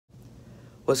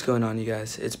What's going on, you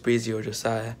guys? It's Breezy or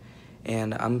Josiah,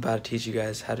 and I'm about to teach you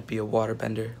guys how to be a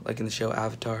waterbender like in the show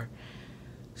Avatar.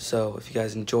 So if you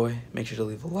guys enjoy, make sure to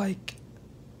leave a like.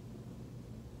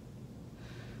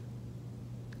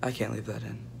 I can't leave that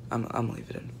in. I'm gonna leave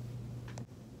it in.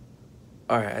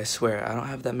 Alright, I swear, I don't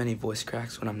have that many voice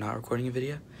cracks when I'm not recording a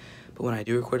video, but when I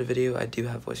do record a video, I do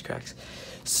have voice cracks.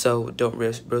 So don't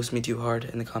roast me too hard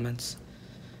in the comments.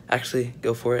 Actually,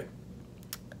 go for it.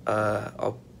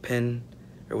 I'll pin,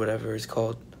 or whatever it's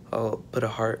called, I'll put a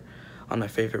heart on my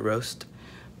favorite roast.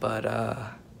 But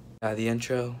the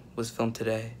intro was filmed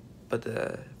today, but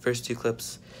the first two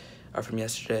clips are from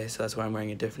yesterday, so that's why I'm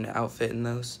wearing a different outfit in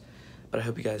those. But I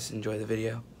hope you guys enjoy the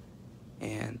video,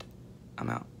 and I'm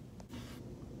out.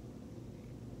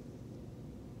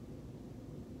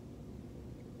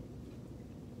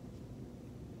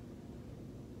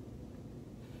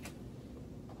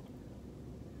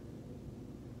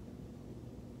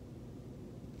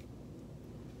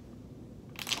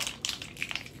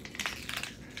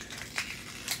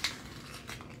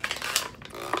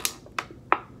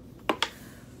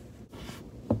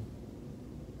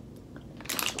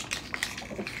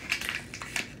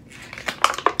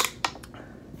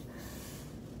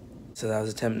 So that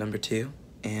was attempt number 2,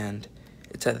 and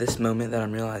it's at this moment that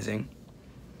I'm realizing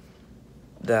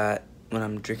that when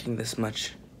I'm drinking this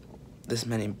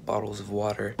many bottles of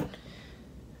water,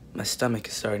 my stomach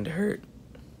is starting to hurt.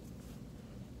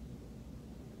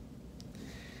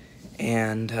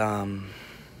 And,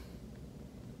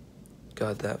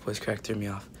 God, that voice crack threw me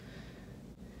off.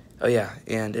 Oh yeah,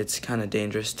 and it's kind of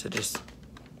dangerous to just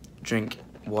drink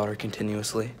water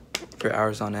continuously for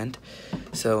hours on end.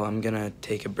 So I'm gonna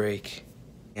take a break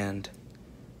and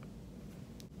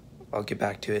I'll get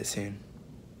back to it soon.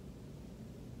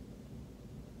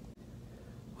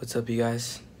 What's up, you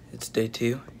guys? It's day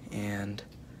 2 and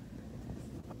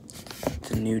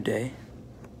it's a new day.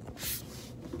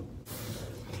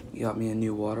 You got me a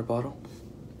new water bottle.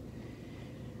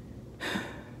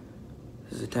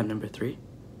 This is attempt number 3.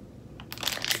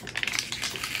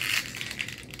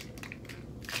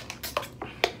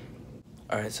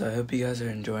 Alright, so I hope you guys are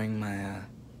enjoying my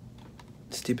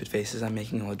stupid faces I'm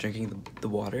making while drinking the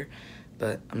water,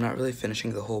 but I'm not really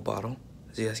finishing the whole bottle,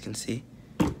 as you guys can see.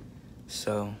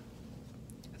 So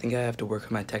I think I have to work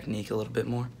on my technique a little bit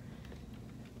more,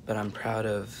 but I'm proud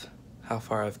of how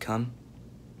far I've come.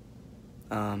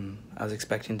 I was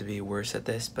expecting to be worse at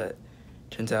this, but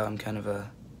turns out I'm kind of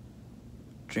a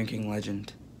drinking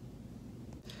legend.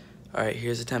 Alright,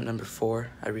 here's attempt number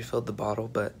 4. I refilled the bottle,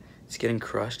 but it's getting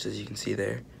crushed, as you can see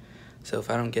there. So if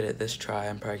I don't get it this try,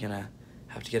 I'm probably gonna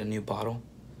have to get a new bottle.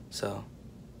 So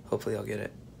hopefully I'll get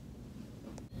it.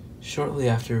 Shortly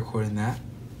after recording that,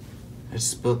 I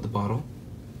spilled the bottle,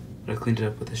 but I cleaned it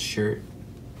up with a shirt.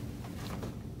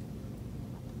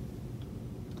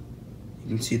 You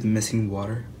can see the missing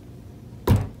water.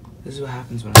 This is what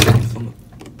happens when I'm film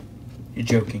it. You're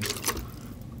joking.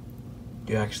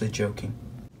 You're actually joking.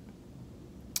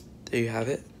 There you have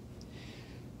it.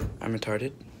 I'm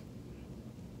retarded.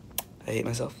 I hate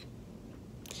myself.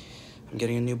 I'm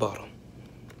getting a new bottle.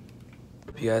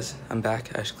 You guys, I'm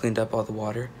back. I cleaned up all the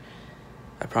water.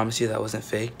 I promise you that wasn't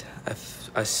faked.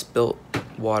 I spilt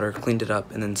water, cleaned it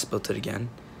up, and then spilt it again.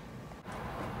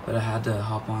 But I had to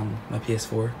hop on my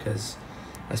PS4 because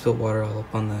I spilled water all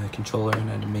up on the controller and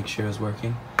I had to make sure it was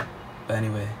working. But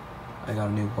anyway, I got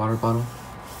a new water bottle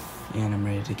and I'm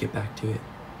ready to get back to it.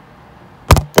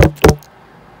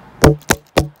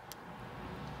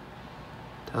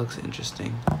 That looks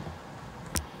interesting.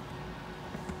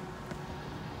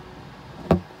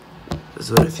 This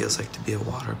is what it feels like to be a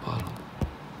water bottle.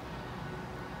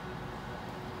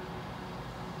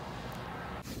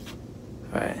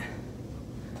 Alright.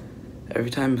 Every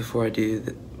time before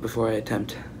I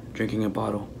attempt drinking a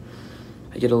bottle,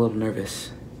 I get a little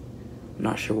nervous. I'm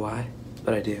not sure why,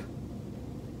 but I do.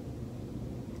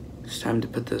 It's time to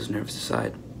put those nerves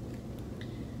aside.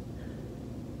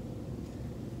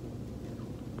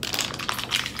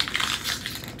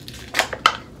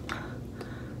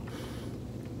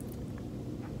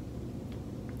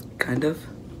 Kind of.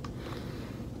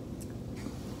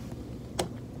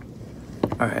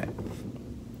 Alright.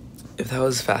 If that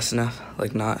was fast enough,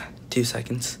 like not 2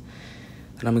 seconds,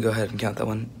 then I'm gonna go ahead and count that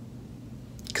one,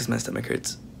 because my stomach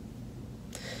hurts.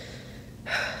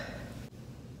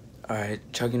 Alright,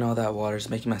 chugging all that water is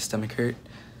making my stomach hurt,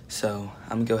 so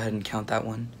I'm gonna go ahead and count that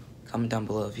one. Comment down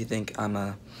below if you think I'm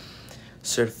a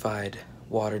certified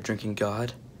water drinking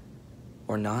god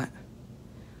or not.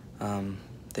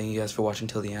 Thank you guys for watching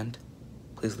till the end.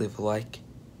 Please leave a like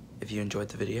if you enjoyed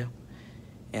the video,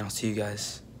 and I'll see you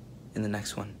guys in the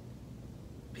next one.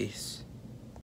 Peace.